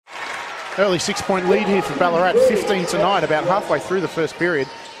Early 6-point lead here for Ballarat, 15-9, about halfway through the first period.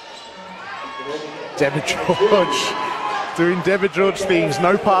 Deba George doing Deba George things,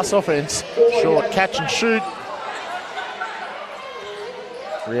 no pass offense. Short catch and shoot.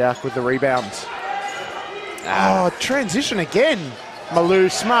 Riak with the rebound. Oh, transition again. Malou,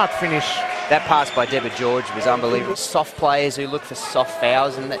 smart finish. That pass by Deba George was unbelievable. Soft players who look for soft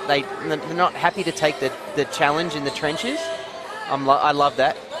fouls, and they're not happy to take the challenge in the trenches. I love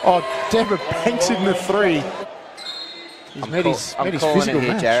that. Oh, Deba banks in the three. I'm calling it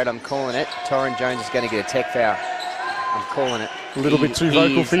here, Jared. I'm calling it. Torrin Jones is going to get a tech foul. I'm calling it. A little bit too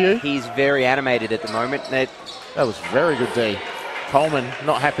vocal for you? He's very animated at the moment. That was very good D. Coleman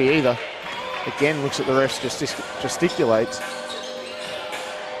not happy either. Again, looks at the refs, gesticulates.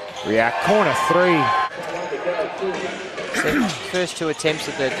 Riak, corner three. First two attempts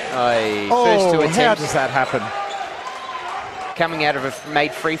at the... first two attempts. How does that happen? Coming out of a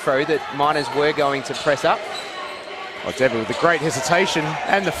made free throw that Miners were going to press up. Oh, Deba with the great hesitation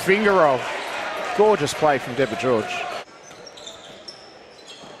and the finger roll. Gorgeous play from Deba George.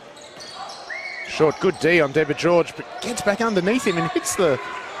 Short, good D on Deba George, but gets back underneath him and hits the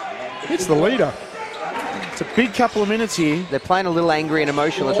leader. It's a big couple of minutes here. They're playing a little angry and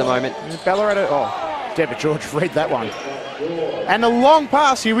emotional at the moment. Ballarat, Deba George read that one. And a long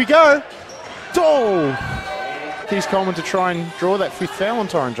pass, here we go. Oh! Here's Coleman to try and draw that fifth foul on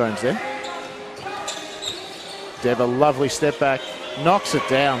Torrin Jones there. Deba, lovely step back, knocks it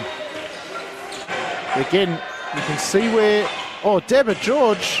down. Again, you can see where, Deba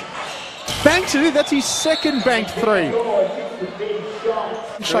George banks it in. That's his second banked three.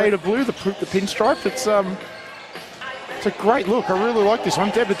 Shade of blue, the pinstripe. It's a great look. I really like this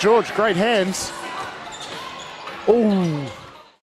one. Deba George, great hands. Oh.